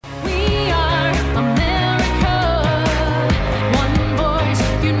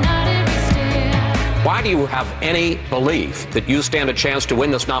Why do you have any belief that you stand a chance to win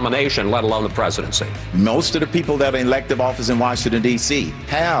this nomination, let alone the presidency? Most of the people that are in elective office in Washington, D.C.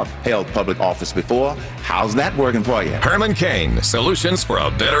 have held public office before. How's that working for you? Herman Cain, Solutions for a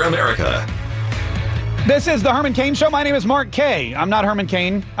Better America. This is the Herman Cain Show. My name is Mark Kaye. I'm not Herman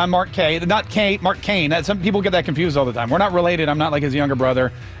Cain. I'm Mark Kaye. Not Kay, Mark Cain. Some people get that confused all the time. We're not related. I'm not like his younger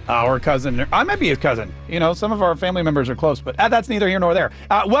brother or cousin. I might be his cousin. You know, some of our family members are close, but that's neither here nor there.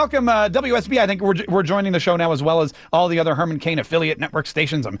 Welcome, WSB. I think we're joining the show now, as well as all the other Herman Cain affiliate network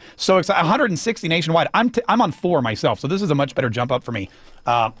stations. I'm so excited. 160 nationwide. I'm on 4 myself, so this is a much better jump up for me.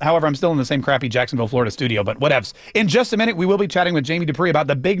 However, I'm still in the same crappy Jacksonville, Florida studio, but whatevs. In just a minute, we will be chatting with Jamie Dupree about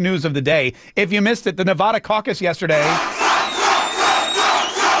the big news of the day. If you missed it, the Nevada caucus yesterday.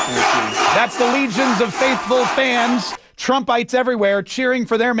 That's the legions of faithful fans, Trumpites everywhere, cheering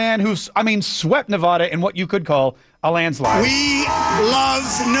for their man who, swept Nevada in what you could call a landslide. We love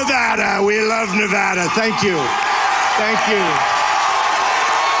Nevada. We love Nevada. Thank you. Thank you.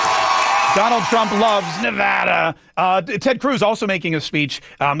 Donald Trump loves Nevada. Ted Cruz also making a speech.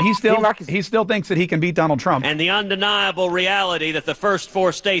 He still thinks that he can beat Donald Trump. And the undeniable reality that the first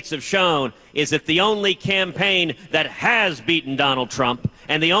 4 states have shown is that the only campaign that has beaten Donald Trump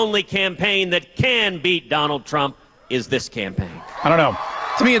and the only campaign that can beat Donald Trump is this campaign. I don't know.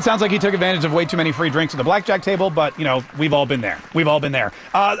 To me, it sounds like he took advantage of way too many free drinks at the blackjack table, but, we've all been there. We've all been there.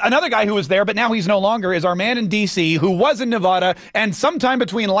 Another guy who was there, but now he's no longer, is our man in D.C. who was in Nevada and sometime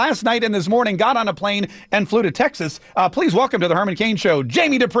between last night and this morning got on a plane and flew to Texas. Please welcome to the Herman Cain Show,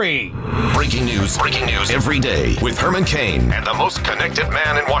 Jamie Dupree. Breaking news every day with Herman Cain and the most connected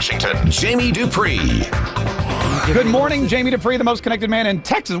man in Washington, Jamie Dupree. Good morning, Jamie Dupree, the most connected man in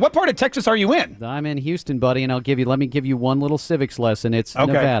Texas. What part of Texas are you in? I'm in Houston, buddy, and let me give you one little civics lesson. It's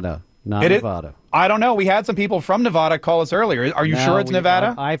okay. Nevada, not Nevada. I don't know. We had some people from Nevada call us earlier. Are you sure it's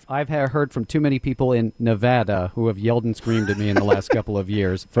Nevada? I've heard from too many people in Nevada who have yelled and screamed at me in the last couple of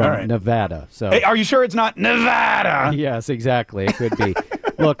years from Nevada. So, hey, are you sure it's not Nevada? Yes, exactly. It could be.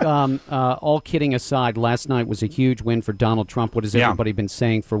 Look, all kidding aside, last night was a huge win for Donald Trump. What has everybody been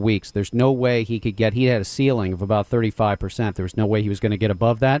saying for weeks? There's no way he had a ceiling of about 35%. There was no way he was going to get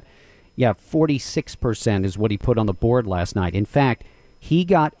above that. Yeah, 46% is what he put on the board last night. In fact,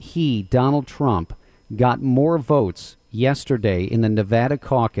 Donald Trump, got more votes yesterday in the Nevada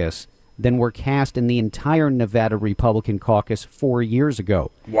caucus than were cast in the entire Nevada Republican caucus 4 years ago.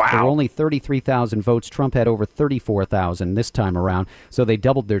 Wow. There were only 33,000 votes. Trump had over 34,000 this time around, so they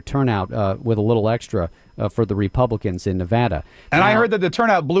doubled their turnout with a little extra for the Republicans in Nevada. And I heard that the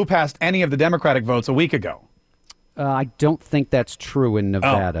turnout blew past any of the Democratic votes a week ago. I don't think that's true in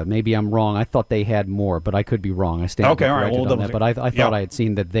Nevada. Maybe I'm wrong. I thought they had more, but I could be wrong. I stand corrected on that. But I thought I had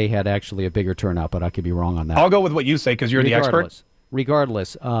seen that they had actually a bigger turnout, but I could be wrong on that. I'll go with what you say because you're the expert.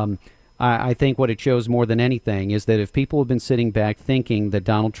 Regardless, I think what it shows more than anything is that if people have been sitting back thinking that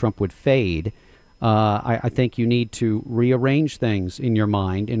Donald Trump would fade, I think you need to rearrange things in your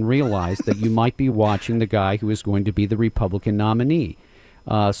mind and realize that you might be watching the guy who is going to be the Republican nominee.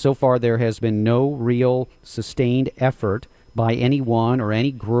 So far, there has been no real sustained effort by anyone or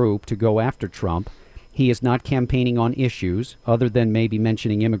any group to go after Trump. He is not campaigning on issues other than maybe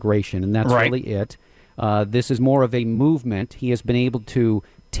mentioning immigration, and that's really it. This is more of a movement. He has been able to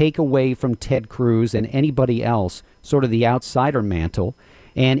take away from Ted Cruz and anybody else sort of the outsider mantle.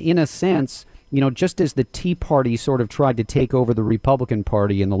 And in a sense, just as the Tea Party sort of tried to take over the Republican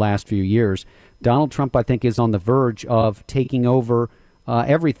Party in the last few years, Donald Trump, I think, is on the verge of taking over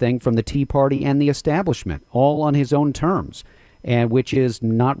everything from the Tea Party and the establishment, all on his own terms, and which is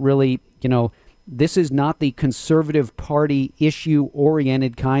not really, this is not the conservative party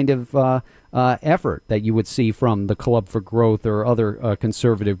issue-oriented kind of effort that you would see from the Club for Growth or other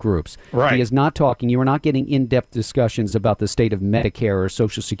conservative groups. Right. He is not talking, you are not getting in-depth discussions about the state of Medicare or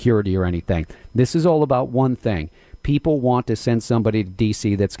Social Security or anything. This is all about one thing. People want to send somebody to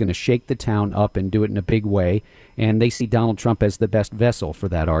D.C. that's going to shake the town up and do it in a big way, and they see Donald Trump as the best vessel for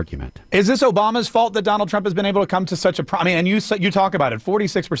that argument. Is this Obama's fault that Donald Trump has been able to come to such a... and you talk about it,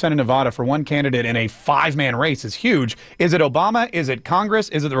 46% in Nevada for one candidate in a 5-man race is huge. Is it Obama? Is it Congress?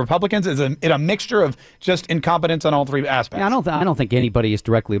 Is it the Republicans? Is it a mixture of just incompetence on all three aspects? Yeah, I don't think anybody is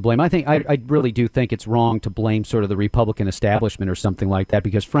directly to blame. I really do think it's wrong to blame sort of the Republican establishment or something like that,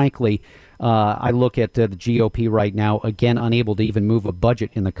 because frankly, I look at the GOP right now, again, unable to even move a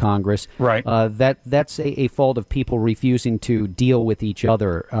budget in the Congress. Right. That's a fault of people refusing to deal with each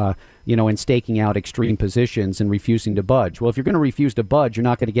other, and staking out extreme positions and refusing to budge. Well, if you're going to refuse to budge, you're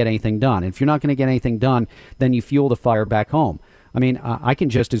not going to get anything done. And if you're not going to get anything done, then you fuel the fire back home. I can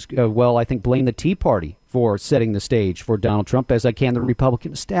just as well, I think, blame the Tea Party for setting the stage for Donald Trump as I can the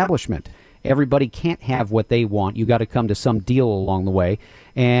Republican establishment. Everybody can't have what they want. You got to come to some deal along the way.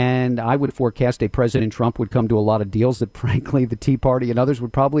 And I would forecast President Trump would come to a lot of deals that, frankly, the Tea Party and others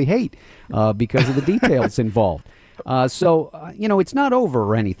would probably hate because of the details involved. It's not over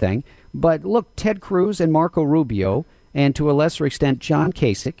or anything. But look, Ted Cruz and Marco Rubio, and to a lesser extent, John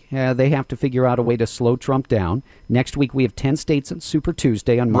Kasich, they have to figure out a way to slow Trump down. Next week, we have 10 states on Super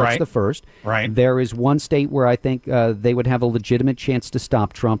Tuesday on March the 1st. Right. There is one state where I think they would have a legitimate chance to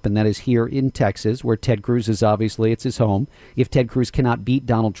stop Trump, and that is here in Texas, where Ted Cruz is obviously, it's his home. If Ted Cruz cannot beat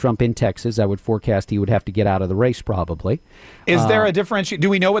Donald Trump in Texas, I would forecast he would have to get out of the race probably. Is there a differentiation? Do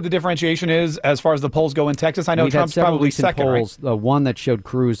we know what the differentiation is as far as the polls go in Texas? I know We've Trump's had several probably recent second, polls, right? One that showed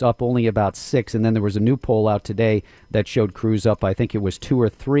Cruz up only about 6, and then there was a new poll out today that showed Cruz up, I think it was 2 or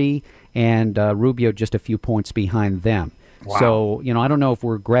 3, and Rubio just a few points behind them. Wow. So, I don't know if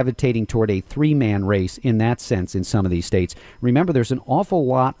we're gravitating toward a 3-man race in that sense in some of these states. Remember, there's an awful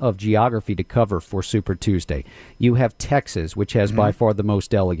lot of geography to cover for Super Tuesday. You have Texas, which has by far the most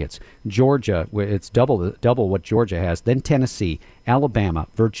delegates. Georgia, it's double what Georgia has. Then Tennessee, Alabama,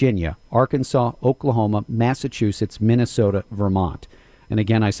 Virginia, Arkansas, Oklahoma, Massachusetts, Minnesota, Vermont. And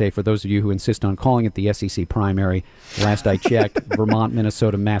again, I say, for those of you who insist on calling it the SEC primary, last I checked, Vermont,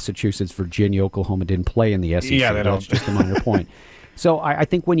 Minnesota, Massachusetts, Virginia, Oklahoma didn't play in the SEC. Yeah, they don't. That's just a minor point. So I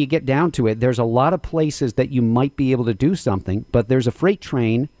think when you get down to it, there's a lot of places that you might be able to do something, but there's a freight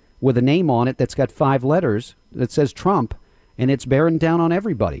train with a name on it that's got 5 letters that says Trump, and it's bearing down on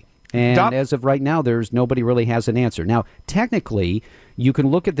everybody. And as of right now, nobody really has an answer. Now, technically, you can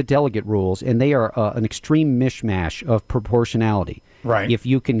look at the delegate rules, and they are an extreme mishmash of proportionality. Right. If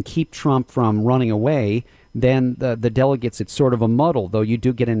you can keep Trump from running away, then the delegates, it's sort of a muddle, though you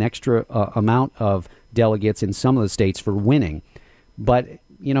do get an extra amount of delegates in some of the states for winning. But,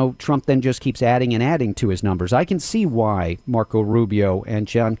 Trump then just keeps adding and adding to his numbers. I can see why Marco Rubio and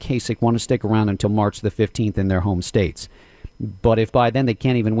John Kasich want to stick around until March the 15th in their home states. But if by then they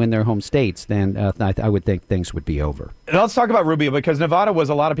can't even win their home states, then I would think things would be over. Let's talk about Rubio, because Nevada was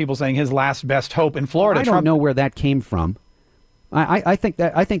a lot of people saying his last best hope. In Florida, I don't know where that came from. I think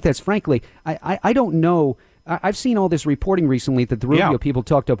that's frankly, I don't know. I've seen all this reporting recently that the Rubio people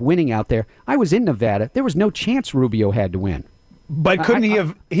talked up winning out there. I was in Nevada. There was no chance Rubio had to win. But couldn't he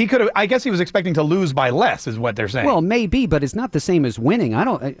have? He could have. I guess he was expecting to lose by less, is what they're saying. Well, maybe, but it's not the same as winning. I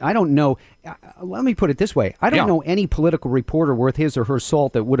don't know. Let me put it this way: I don't know any political reporter worth his or her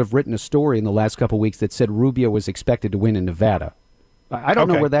salt that would have written a story in the last couple of weeks that said Rubio was expected to win in Nevada. I don't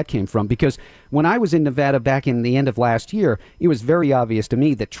know where that came from, because when I was in Nevada back in the end of last year, it was very obvious to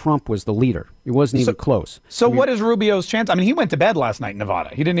me that Trump was the leader. It wasn't even close. So what is Rubio's chance? I mean, he went to bed last night in Nevada.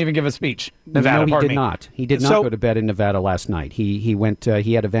 He didn't even give a speech. Nevada, no, he did not. He did not go to bed in Nevada last night. He went.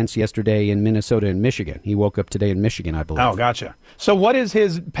 He had events yesterday in Minnesota and Michigan. He woke up today in Michigan, I believe. Oh, gotcha. So what is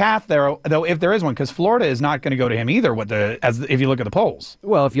his path there, though, if there is one? Because Florida is not going to go to him either. If you look at the polls.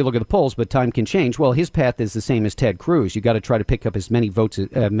 Well, if you look at the polls, but time can change. Well, his path is the same as Ted Cruz. You got to try to pick up as many votes,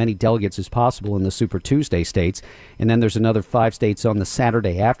 many delegates as possible in the Super Tuesday states, and then there's another 5 states on the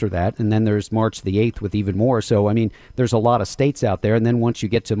Saturday after that, and then there's March the 8th with even more. So, I mean, there's a lot of states out there, and then once you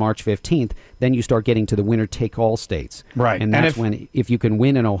get to March 15th, then you start getting to the winner-take-all states. Right. And that's when, if you can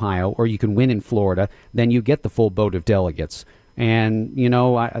win in Ohio or you can win in Florida, then you get the full boat of delegates. And,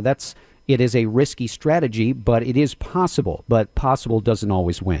 it is a risky strategy, but it is possible. But possible doesn't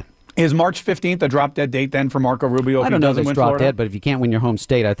always win. Is March 15th a drop-dead date then for Marco Rubio? I don't know if it's drop-dead, but if you can't win your home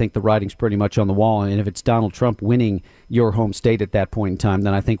state, I think the writing's pretty much on the wall. And if it's Donald Trump winning your home state at that point in time,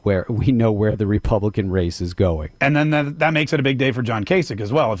 then I think we know where the Republican race is going. And then that makes it a big day for John Kasich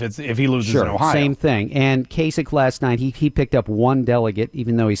as well, if he loses in Ohio. Same thing. And Kasich last night, he picked up 1 delegate,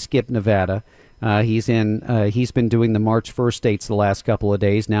 even though he skipped Nevada. He's been doing the March 1st states the last couple of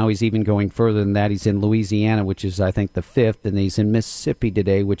days. Now he's even going further than that. He's in Louisiana, which is, I think, the 5th, and he's in Mississippi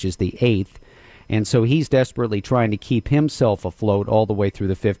today, which is the 8th. And so he's desperately trying to keep himself afloat all the way through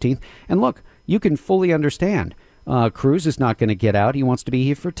the 15th. And look, you can fully understand. Cruz is not going to get out. He wants to be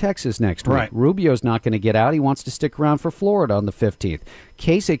here for Texas next week. Right. Rubio's not going to get out. He wants to stick around for Florida on the 15th.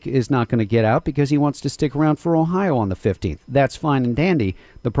 Kasich is not going to get out because he wants to stick around for Ohio on the 15th. That's fine and dandy.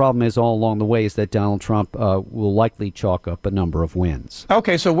 The problem is all along the way is that Donald Trump will likely chalk up a number of wins.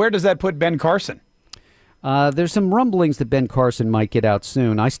 Okay, so where does that put Ben Carson? There's some rumblings that Ben Carson might get out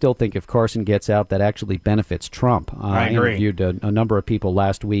soon. I still think if Carson gets out, that actually benefits Trump. I agree. Interviewed a number of people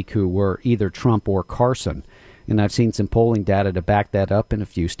last week who were either Trump or Carson. And I've seen some polling data to back that up in a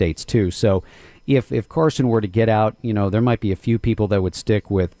few states, too. So if Carson were to get out, there might be a few people that would stick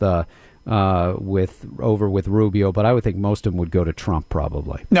with with Rubio, but I would think most of them would go to Trump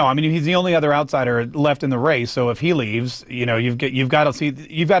probably. No, I mean he's the only other outsider left in the race. So if he leaves, you've got to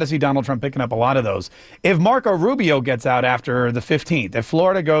see Donald Trump picking up a lot of those. If Marco Rubio gets out after the 15th, if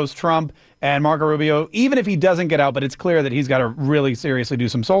Florida goes Trump and Marco Rubio, even if he doesn't get out, but it's clear that he's got to really seriously do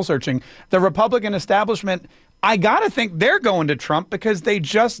some soul searching, the Republican establishment, I got to think they're going to Trump because they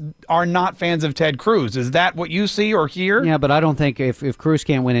just are not fans of Ted Cruz. Is that what you see or hear? Yeah, but I don't think if Cruz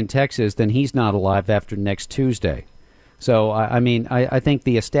can't win in Texas, then he's not alive after next Tuesday. So, I think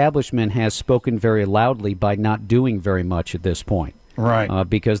the establishment has spoken very loudly by not doing very much at this point. Right.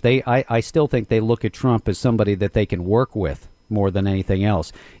 Because I still think they look at Trump as somebody that they can work with more than anything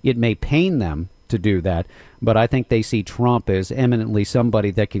else. It may pain them to do that, but I think they see Trump as eminently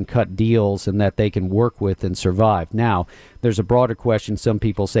somebody that can cut deals and that they can work with and survive. Now, there's a broader question. Some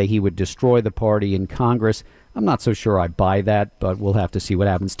people say he would destroy the party in Congress. I'm not so sure I buy that, but we'll have to see what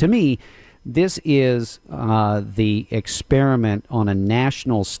happens. To me, this is the experiment on a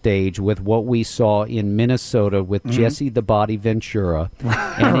national stage with what we saw in Minnesota with Jesse the Body Ventura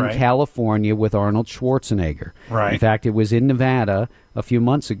and in California with Arnold Schwarzenegger. Right. In fact, it was in Nevada a few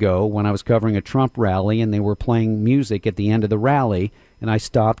months ago when I was covering a Trump rally and they were playing music at the end of the rally. And I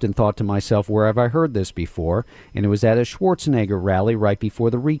stopped and thought to myself, where have I heard this before? And it was at a Schwarzenegger rally right before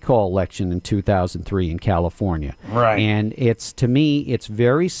the recall election in 2003 in California. Right. And to me, it's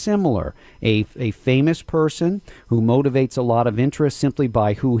very similar. A famous person who motivates a lot of interest simply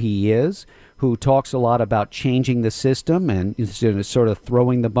by who he is, who talks a lot about changing the system and is sort of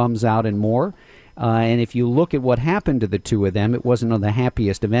throwing the bums out and more. And if you look at what happened to the two of them, it wasn't on the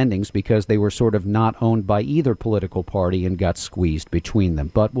happiest of endings because they were sort of not owned by either political party and got squeezed between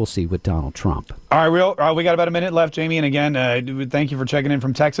them. But we'll see with Donald Trump. All right, we got about a minute left, Jamie. And again, thank you for checking in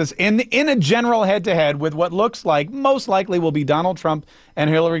from Texas. In a general head-to-head with what looks like most likely will be Donald Trump and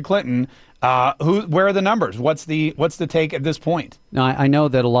Hillary Clinton, where are the numbers? What's the take at this point? Now, I know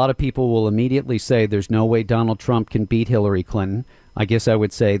that a lot of people will immediately say there's no way Donald Trump can beat Hillary Clinton. I guess I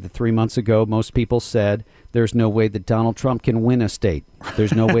would say that 3 months ago, most people said there's no way that Donald Trump can win a state.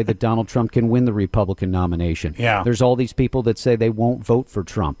 There's no way that Donald Trump can win the Republican nomination. Yeah. There's all these people that say they won't vote for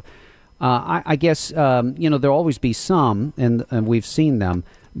Trump. I guess, there'll always be some, and we've seen them.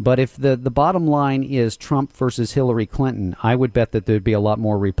 But if the bottom line is Trump versus Hillary Clinton, I would bet that there'd be a lot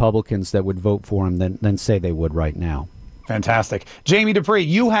more Republicans that would vote for him than say they would right now. Fantastic. Jamie Dupree,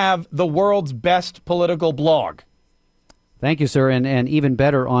 you have the world's best political blog. Thank you, sir. And even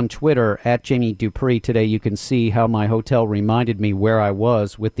better, on Twitter, at Jamie Dupree today, you can see how my hotel reminded me where I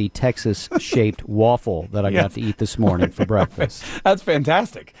was with the Texas-shaped waffle that I got to eat this morning for breakfast. That's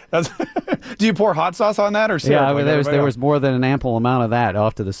fantastic. Do you pour hot sauce on that or syrup? Yeah, there was more than an ample amount of that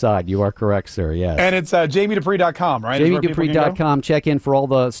off to the side. You are correct, sir, yes. And it's JamieDupree.com, right? JamieDupree.com. Check in for all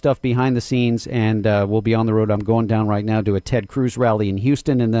the stuff behind the scenes, and we'll be on the road. I'm going down right now to a Ted Cruz rally in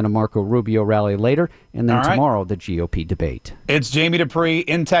Houston and then a Marco Rubio rally later, and then tomorrow the GOP debate. It's Jamie Dupree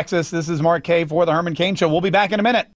in Texas. This is Mark Kaye for The Herman Cain Show. We'll be back in a minute.